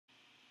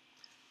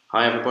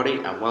Hi everybody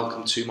and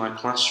welcome to my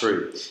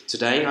classroom.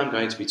 Today I'm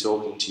going to be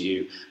talking to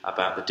you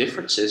about the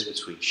differences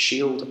between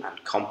shield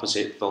and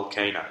composite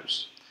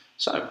volcanoes.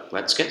 So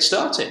let's get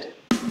started.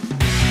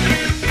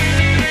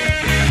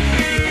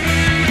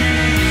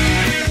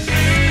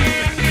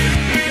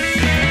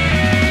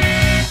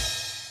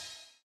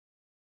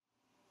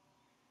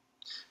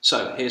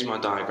 So here's my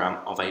diagram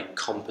of a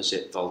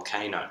composite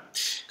volcano.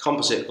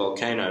 Composite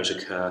volcanoes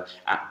occur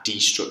at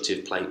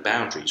destructive plate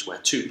boundaries where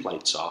two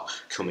plates are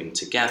coming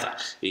together,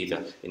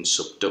 either in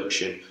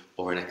subduction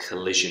or in a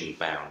collision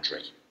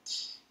boundary.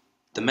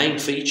 The main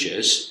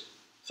features,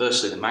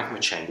 firstly the magma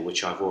chamber,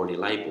 which I've already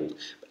labelled,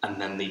 and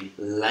then the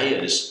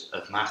layers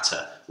of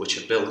matter which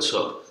are built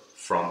up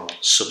from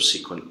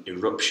subsequent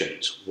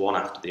eruptions, one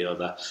after the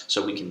other,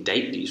 so we can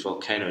date these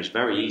volcanoes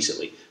very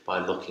easily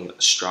by looking at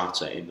the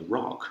strata in the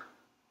rock.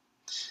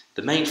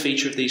 The main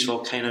feature of these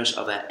volcanoes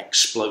are their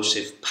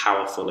explosive,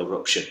 powerful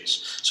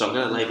eruptions. So I'm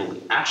going to label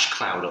the ash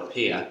cloud up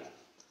here,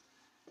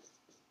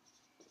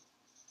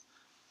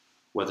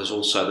 where there's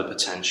also the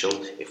potential,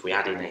 if we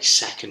add in a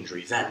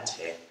secondary vent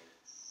here,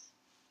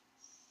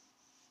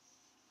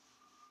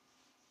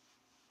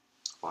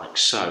 like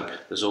so,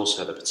 there's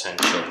also the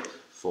potential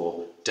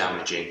for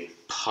damaging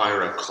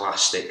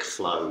pyroclastic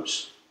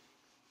flows.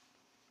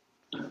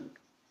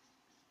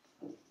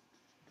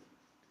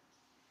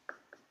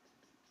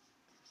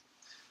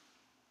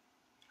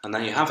 And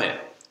there you have it.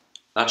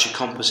 That's your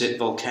composite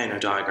volcano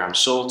diagram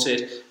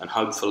sorted, and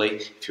hopefully,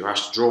 if you're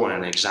asked to draw in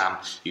an exam,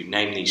 you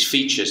name these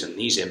features and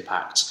these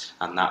impacts,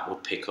 and that will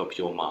pick up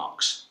your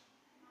marks.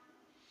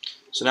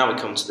 So now we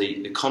come to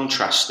the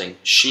contrasting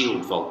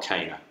shield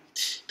volcano.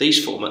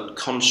 These form at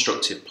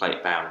constructive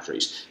plate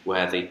boundaries,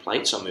 where the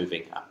plates are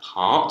moving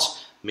apart,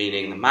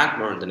 meaning the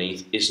magma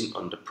underneath isn't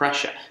under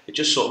pressure. It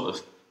just sort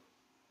of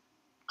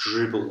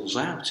dribbles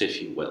out, if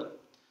you will.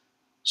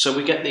 So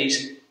we get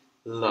these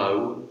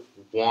low,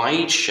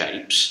 wide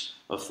shapes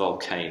of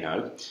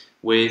volcano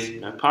with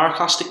no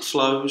pyroclastic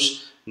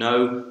flows,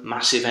 no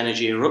massive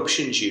energy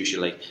eruptions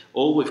usually.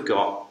 All we've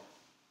got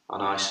are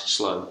nice,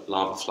 slow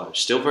lava flows.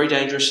 Still very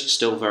dangerous,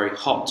 still very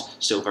hot,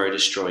 still very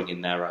destroying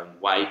in their own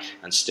way,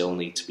 and still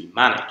need to be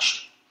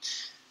managed.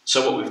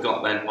 So what we've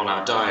got then on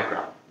our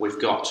diagram, we've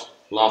got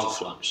lava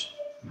flows.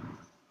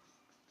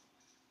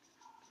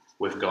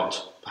 We've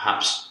got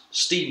perhaps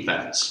steam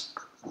vents,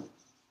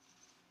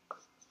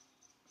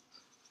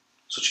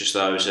 such as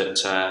those at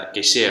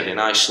GCSE in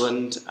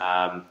Iceland,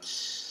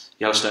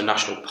 Yellowstone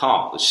National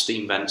Park. There's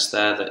steam vents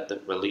there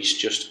that release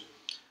just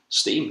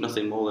steam,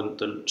 nothing more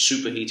than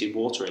superheated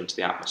water into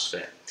the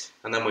atmosphere.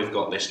 And then we've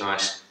got this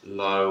nice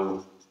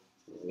low,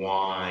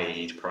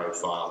 wide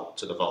profile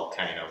to the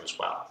volcano as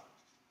well.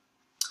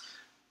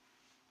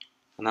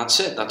 And that's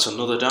it, that's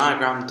another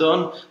diagram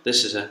done.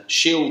 This is a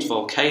shield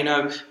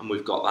volcano, and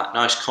we've got that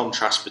nice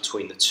contrast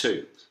between the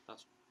two.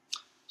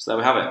 So there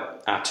we have it,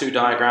 our two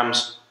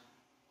diagrams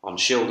on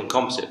shield and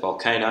composite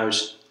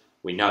volcanoes.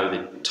 We know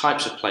the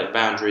types of plate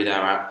boundary they're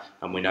at,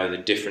 and we know the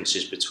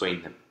differences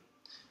between them.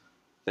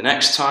 The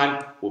next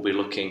time we'll be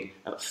looking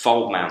at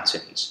fold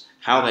mountains,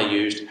 how they're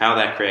used, how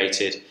they're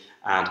created,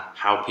 and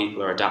how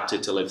people are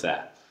adapted to live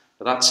there.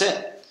 But that's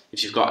it.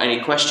 If you've got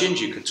any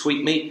questions, you can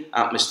tweet me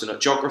at Mr.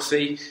 Nutt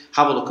Geography.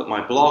 Have a look at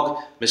my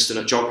blog,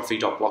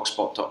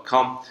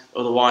 mrnuttgeography.blogspot.com.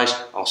 Otherwise,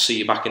 I'll see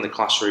you back in the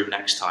classroom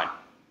next time.